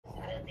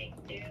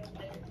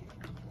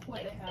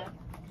what they have.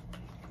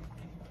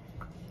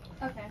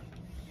 Okay.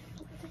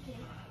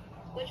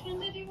 Which one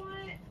did you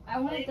want? I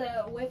wanted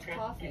the whipped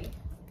coffee.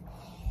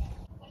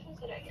 Which ones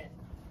did I get?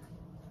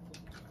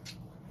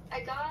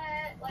 I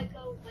got like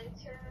a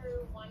winter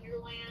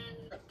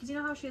wonderland. Cause you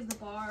know how she has the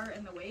bar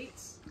and the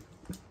weights?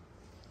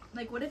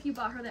 Like, what if you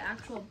bought her the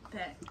actual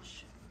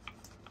bench?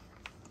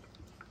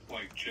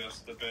 Like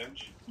just the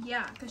bench?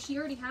 Yeah, cause she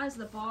already has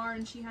the bar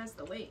and she has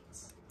the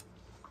weights.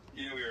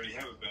 Yeah, we already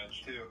have a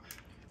bench too.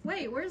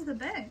 Wait, where's the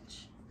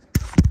bench?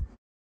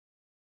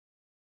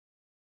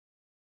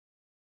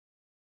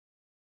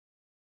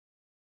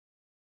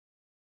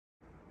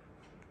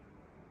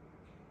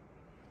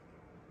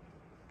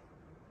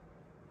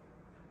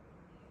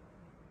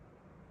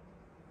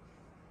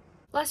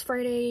 Last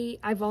Friday,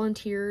 I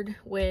volunteered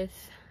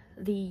with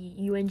the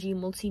UNG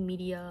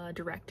multimedia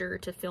director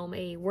to film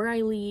a Where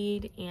I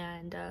Lead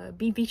and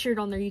be featured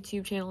on their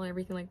YouTube channel and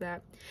everything like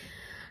that.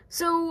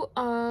 So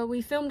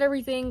we filmed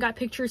everything, got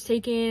pictures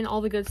taken,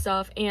 all the good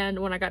stuff, and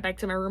when I got back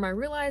to my room I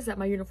realized that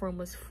my uniform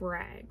was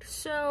fragged.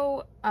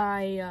 So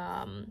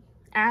I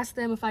asked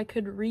them if I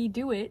could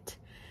redo it.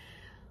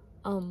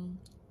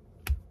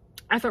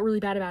 I felt really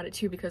bad about it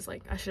too because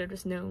like I should have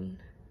just known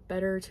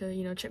better to,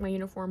 you know, check my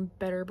uniform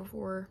better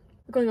before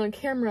going on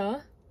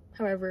camera.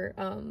 However,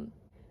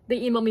 they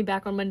emailed me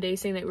back on Monday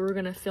saying that we were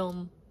gonna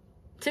film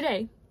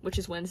today, which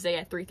is Wednesday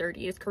at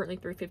 3:30. It's currently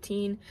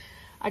 3:15.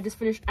 I just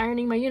finished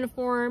ironing my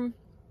uniform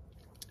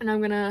and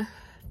I'm gonna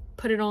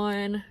put it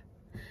on,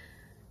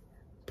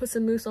 put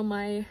some mousse on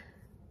my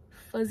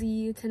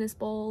fuzzy tennis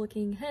ball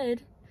looking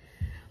head,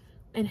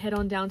 and head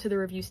on down to the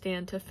review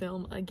stand to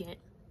film again.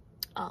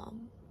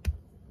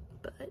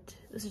 But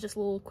this is just a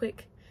little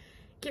quick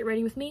get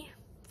ready with me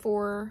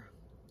for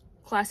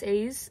Class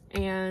A's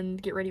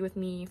and get ready with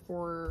me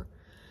for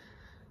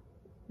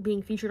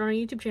being featured on a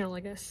YouTube channel, I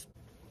guess.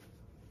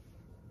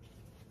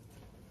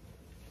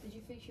 Did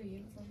you fix your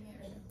uniform yet?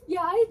 Or no?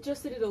 Yeah, I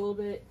adjusted it a little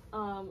bit.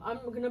 I'm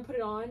gonna put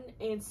it on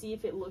and see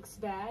if it looks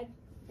bad,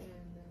 and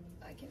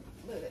then I can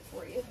move it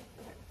for you.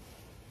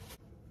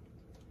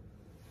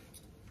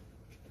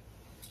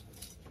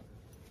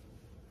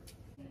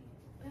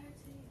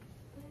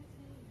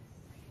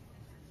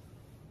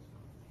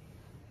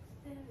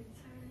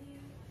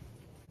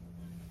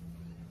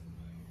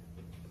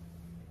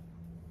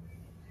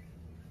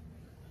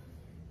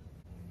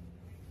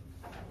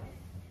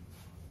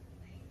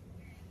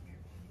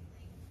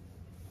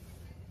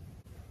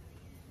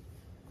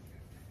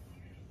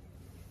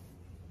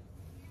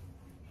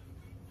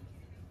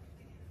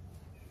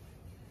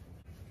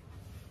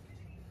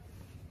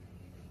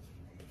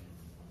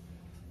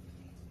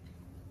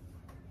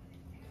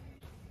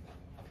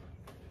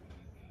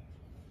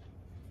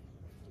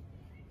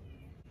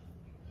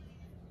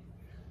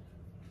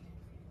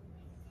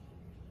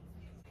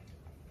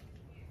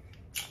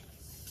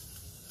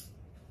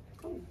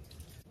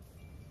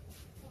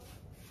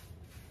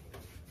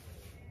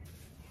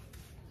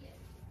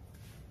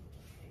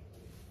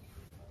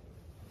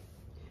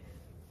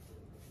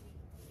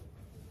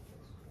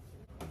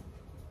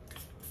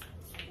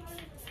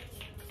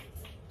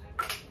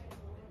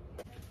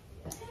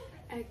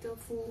 act a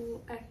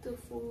fool, act a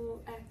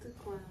fool, act a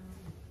clown.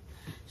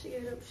 Shake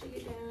it up, shake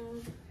it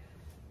down.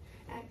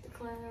 Act a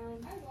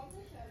clown.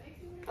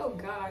 Oh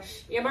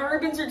gosh. Yeah, my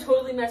ribbons are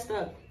totally messed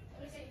up.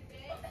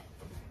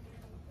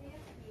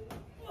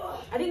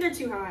 I think they're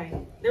too high.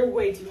 They're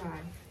way too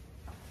high.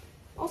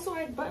 Also,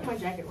 I buttoned my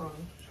jacket wrong.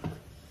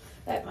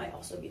 That might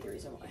also be the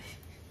reason why.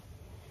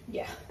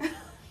 Yeah.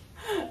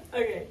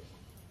 Okay.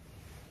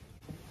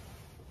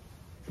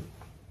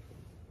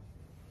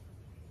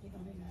 You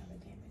don't even have a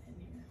damn it in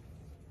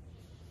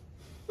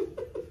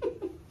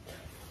here.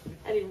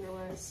 I didn't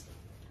realize.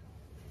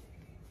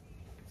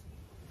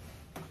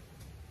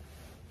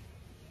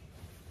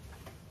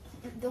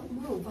 Don't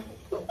move.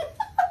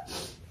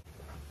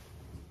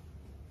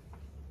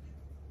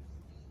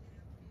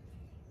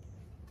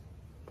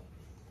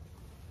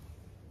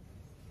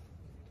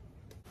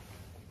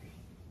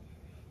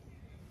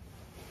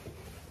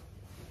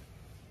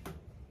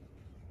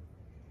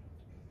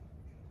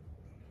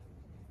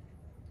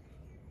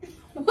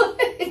 What?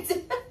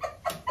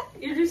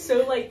 You're just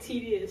so like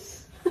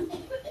tedious.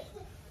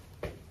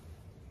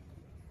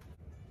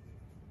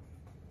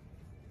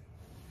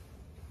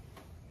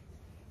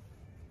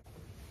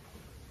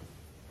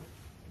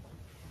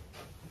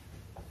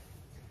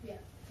 Yeah.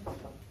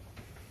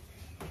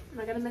 I'm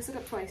not gonna mess it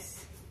up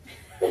twice.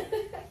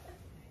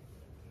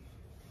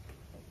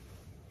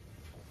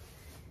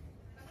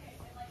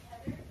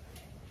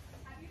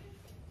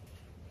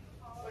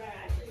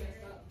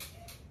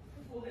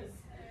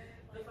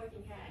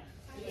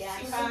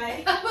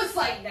 I was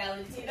like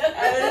Valentina.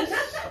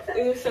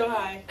 It was so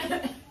high.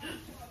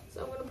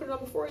 So I'm gonna put it on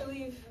before I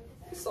leave.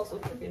 This is also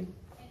freaking.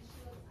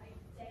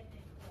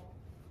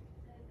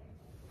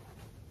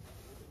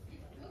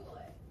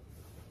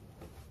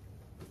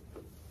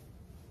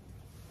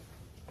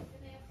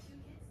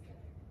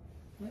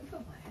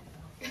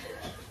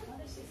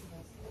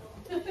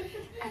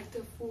 Act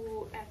a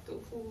fool, act a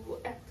fool,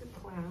 act a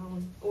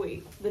clown.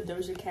 Wait, the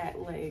Doja Cat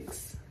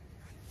legs.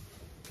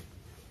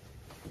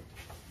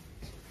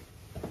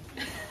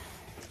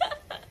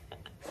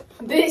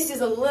 This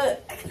is a look.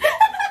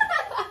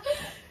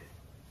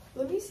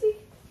 Let me see.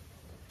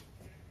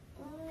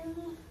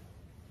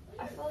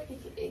 I feel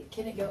like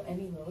can it go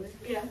any lower?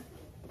 Yeah.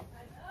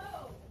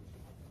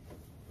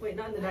 Wait,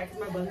 not in the back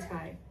because my bun's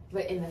high.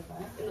 But in the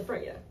front? In the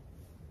front, yeah.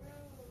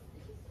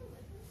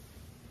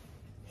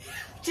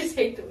 Just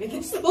hate the way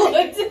this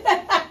looks.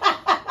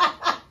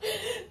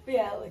 But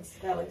yeah, that looks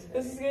good.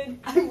 This is good.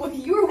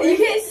 You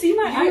can't see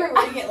my eye. You were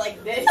reading it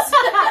like this.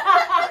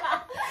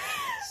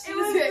 It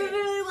was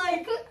literally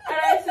like, and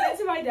I said it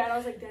to my dad, I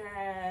was like,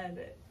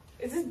 Dad,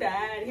 is this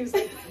bad? He was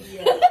like,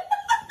 yeah.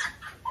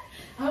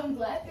 I'm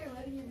glad they're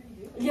letting you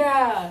redo it.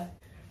 Yeah.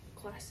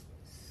 Glasses.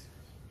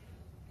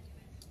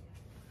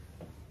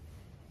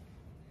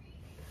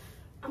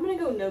 I'm gonna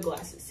go no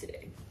glasses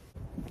today.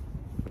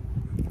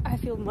 I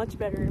feel much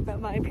better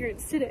about my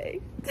appearance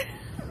today.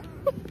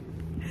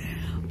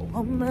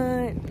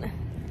 Woman.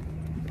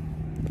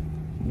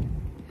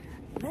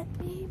 Let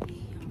me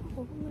be a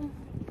woman.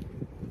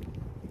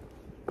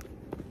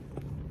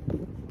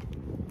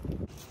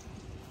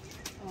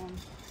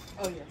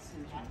 Oh yes.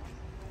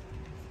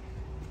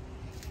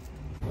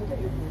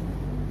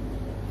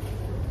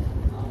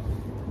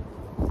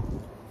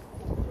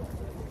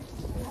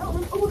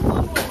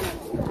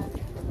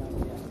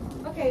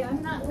 Okay,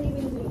 I'm not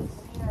leaving these.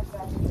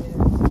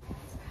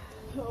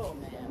 Oh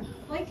man.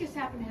 Blake just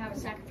happened to have a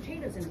sack of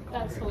potatoes in it.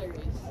 That's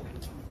hilarious.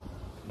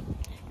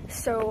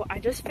 So I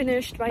just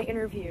finished my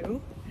interview,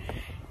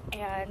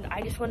 and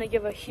I just want to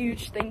give a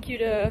huge thank you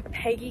to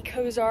Peggy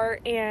Kozar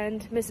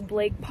and Miss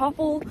Blake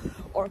Popple,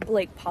 or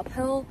Blake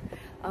Popel.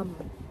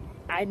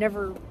 I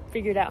never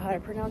figured out how to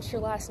pronounce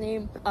your last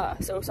name,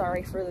 so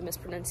sorry for the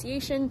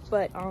mispronunciation,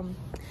 but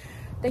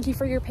thank you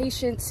for your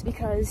patience,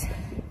 because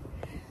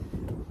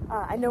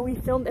I know we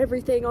filmed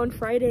everything on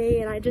Friday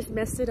and I just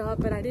messed it up,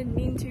 and I didn't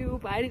mean to,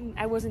 but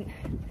I wasn't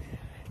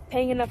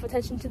paying enough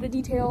attention to the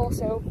detail,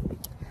 so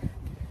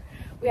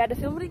we had to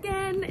film it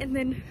again. And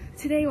then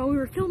today while we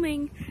were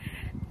filming,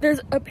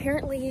 there's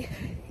apparently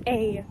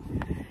a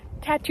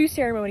tattoo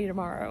ceremony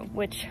tomorrow,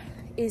 which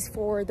is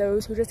for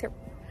those who just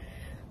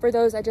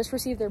that just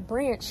received their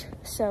branch.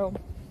 So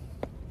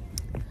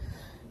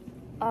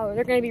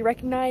they're going to be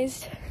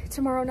recognized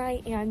tomorrow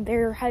night, and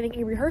they're having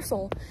a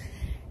rehearsal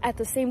at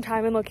the same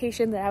time and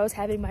location that I was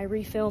having my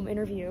refilm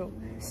interview.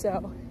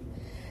 So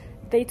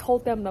they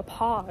told them to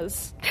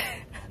pause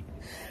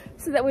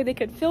so that way they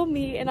could film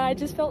me, and I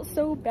just felt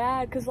so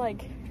bad because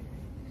like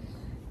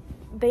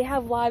they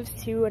have lives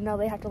too, and now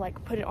they have to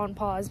like put it on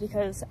pause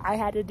because I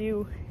had to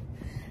do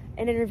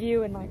an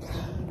interview, and like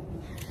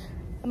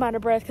I'm out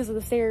of breath because of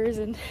the stairs,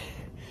 and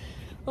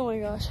oh my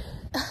gosh.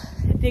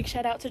 Big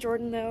shout out to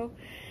Jordan though,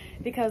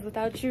 because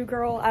without you,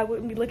 girl, I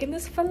wouldn't be looking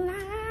this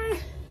fly.